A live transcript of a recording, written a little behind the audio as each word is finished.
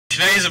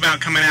Today is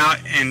about coming out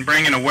and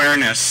bringing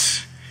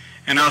awareness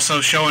and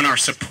also showing our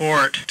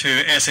support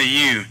to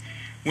SAU.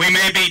 We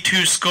may be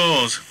two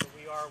schools, but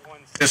we are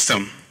one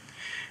system.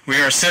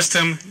 We are a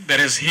system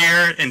that is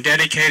here and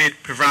dedicated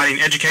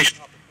providing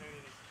educational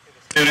opportunities to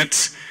the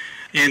students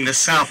in the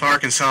South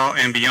Arkansas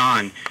and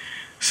beyond.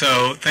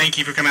 So thank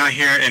you for coming out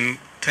here and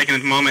taking a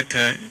moment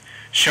to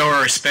show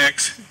our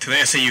respects to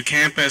the SAU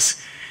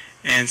campus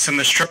and some of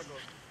the struggles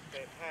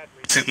they've had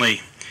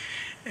recently.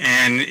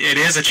 And it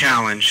is a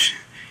challenge.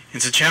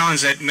 It's a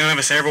challenge that none of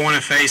us ever want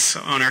to face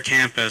on our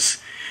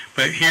campus.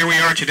 But here we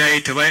are today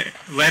to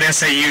let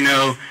SAU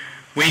know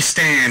we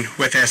stand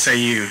with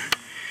SAU.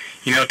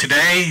 You know,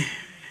 today,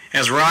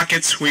 as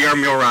Rockets, we are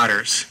Mule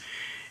Riders.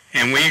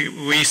 And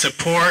we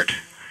support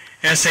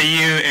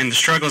SAU and the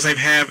struggles they've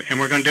had, and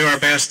we're going to do our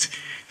best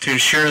to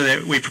ensure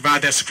that we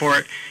provide that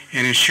support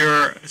and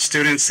ensure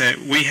students that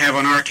we have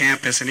on our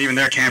campus and even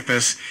their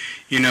campus,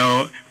 you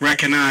know,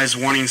 recognize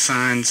warning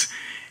signs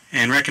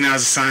and recognize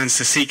the signs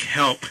to seek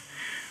help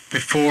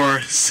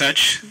before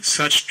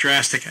such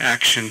drastic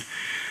action.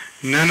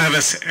 None of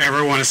us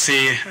ever want to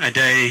see a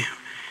day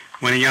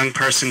when a young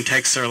person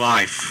takes their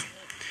life.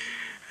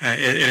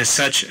 It is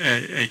such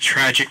a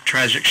tragic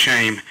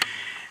shame.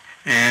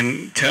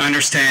 And to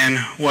understand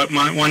what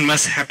one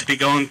must have to be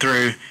going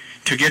through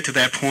to get to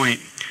that point.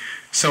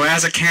 So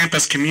as a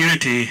campus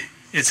community,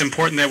 it's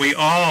important that we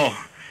all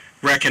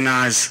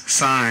recognize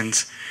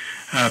signs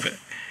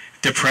of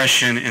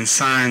depression and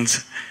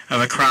signs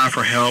of a cry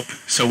for help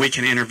so we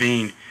can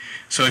intervene.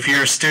 So if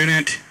you're a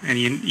student and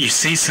you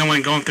see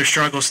someone going through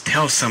struggles,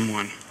 tell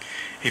someone.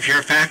 If you're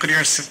a faculty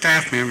or a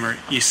staff member,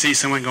 you see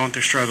someone going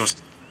through struggles,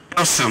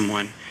 tell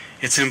someone.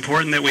 It's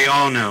important that we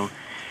all know.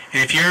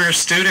 And if you're a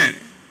student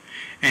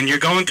and you're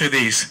going through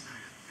these,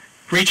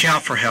 reach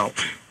out for help.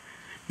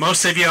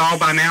 Most of you all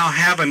by now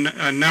have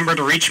a number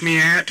to reach me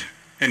at,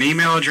 an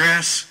email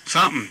address,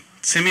 something.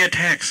 Send me a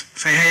text.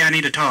 Say, hey, I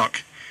need to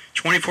talk.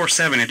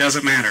 24/7, it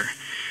doesn't matter.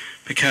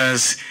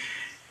 Because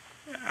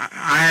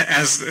I,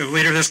 as the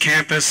leader of this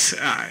campus,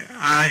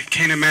 I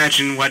can't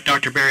imagine what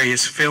Dr. Berry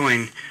is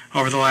feeling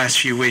over the last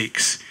few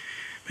weeks,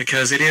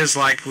 because it is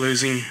like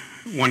losing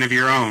one of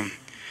your own.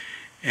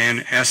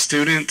 And as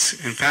students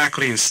and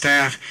faculty and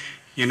staff,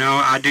 you know,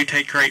 I do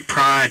take great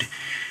pride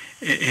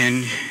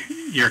in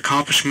your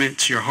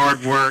accomplishments, your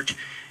hard work.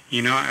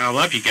 You know, I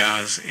love you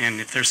guys, and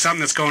if there's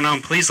something that's going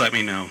on, please let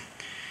me know.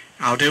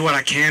 I'll do what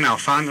I can. I'll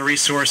find the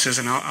resources,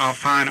 and I'll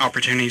find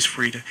opportunities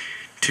for you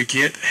to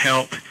get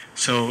help.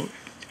 So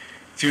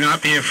do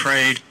not be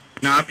afraid,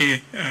 not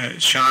be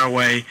shy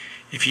away.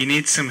 If you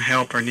need some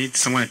help or need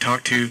someone to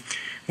talk to,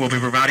 we'll be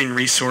providing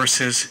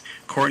resources.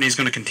 Courtney's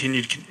going to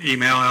continue to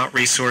email out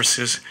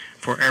resources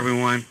for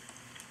everyone.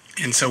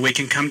 And so we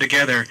can come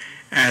together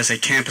as a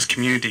campus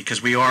community,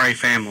 because we are a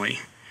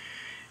family.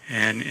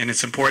 And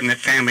it's important that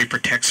family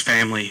protects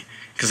family,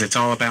 because it's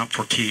all about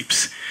for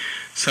keeps.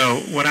 So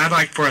what I'd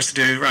like for us to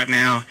do right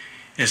now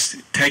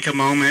is take a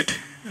moment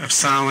of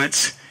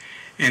silence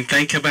and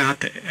think about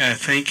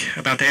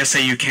the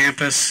SAU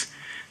campus,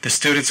 the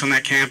students on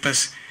that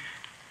campus,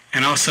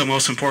 and also,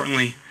 most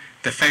importantly,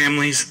 the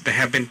families that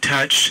have been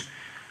touched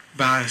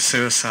by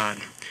suicide,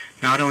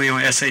 not only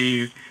on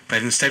SAU, but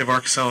in the state of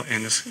Arkansas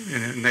and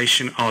in the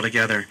nation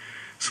altogether.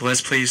 So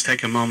let's please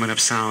take a moment of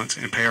silence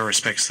and pay our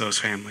respects to those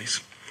families.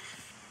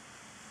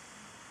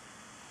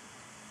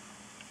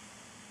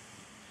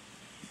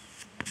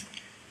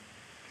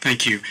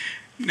 Thank you.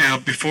 Now,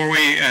 before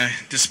we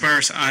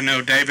disperse, I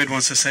know David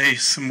wants to say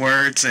some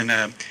words, and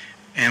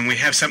we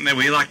have something that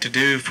we like to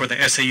do for the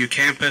SAU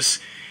campus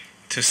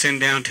to send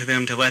down to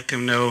them to let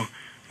them know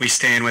we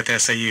stand with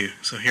SAU.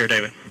 So here,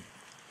 David.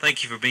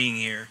 Thank you for being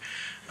here.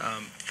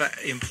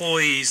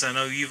 Employees, I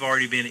know you've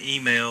already been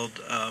emailed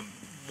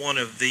one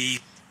of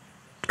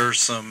there's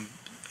some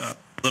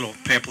little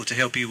pamphlet to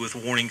help you with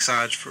warning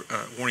signs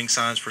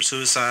for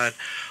suicide,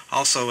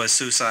 also a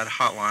suicide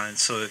hotline.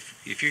 So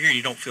if you're here and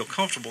you don't feel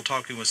comfortable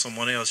talking with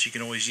someone else, you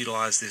can always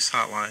utilize this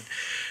hotline.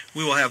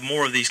 We will have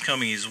more of these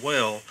coming as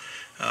well,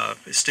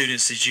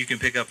 students that you can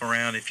pick up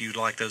around if you'd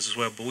like those as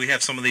well. But we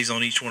have some of these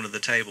on each one of the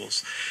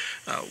tables.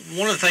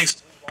 One of the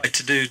things I'd like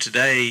to do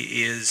today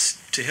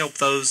is to help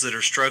those that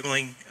are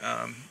struggling.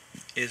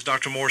 As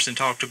Dr. Morrison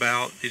talked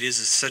about, it is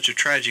such a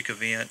tragic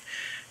event,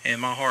 and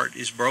my heart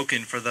is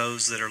broken for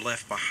those that are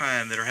left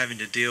behind that are having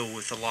to deal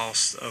with the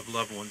loss of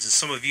loved ones. And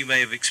some of you may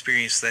have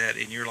experienced that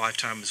in your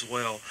lifetime as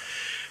well.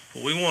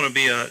 But we want to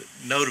be a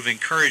note of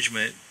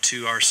encouragement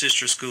to our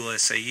sister school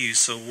SAU.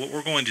 So what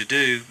we're going to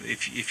do,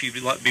 if you'd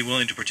be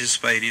willing to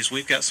participate, is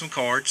we've got some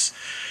cards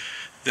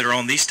that are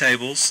on these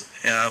tables.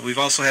 We've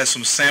also had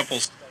some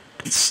samples.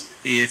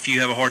 If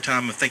you have a hard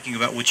time of thinking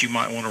about what you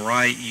might want to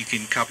write, you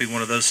can copy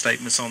one of those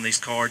statements on these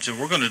cards, and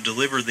we're going to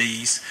deliver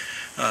these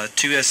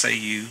to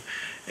SAU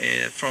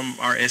from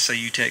our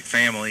SAU Tech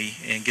family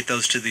and get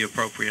those to the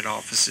appropriate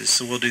offices.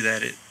 So we'll do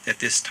that at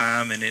this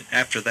time, and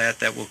after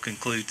that will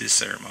conclude this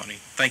ceremony.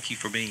 Thank you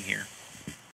for being here.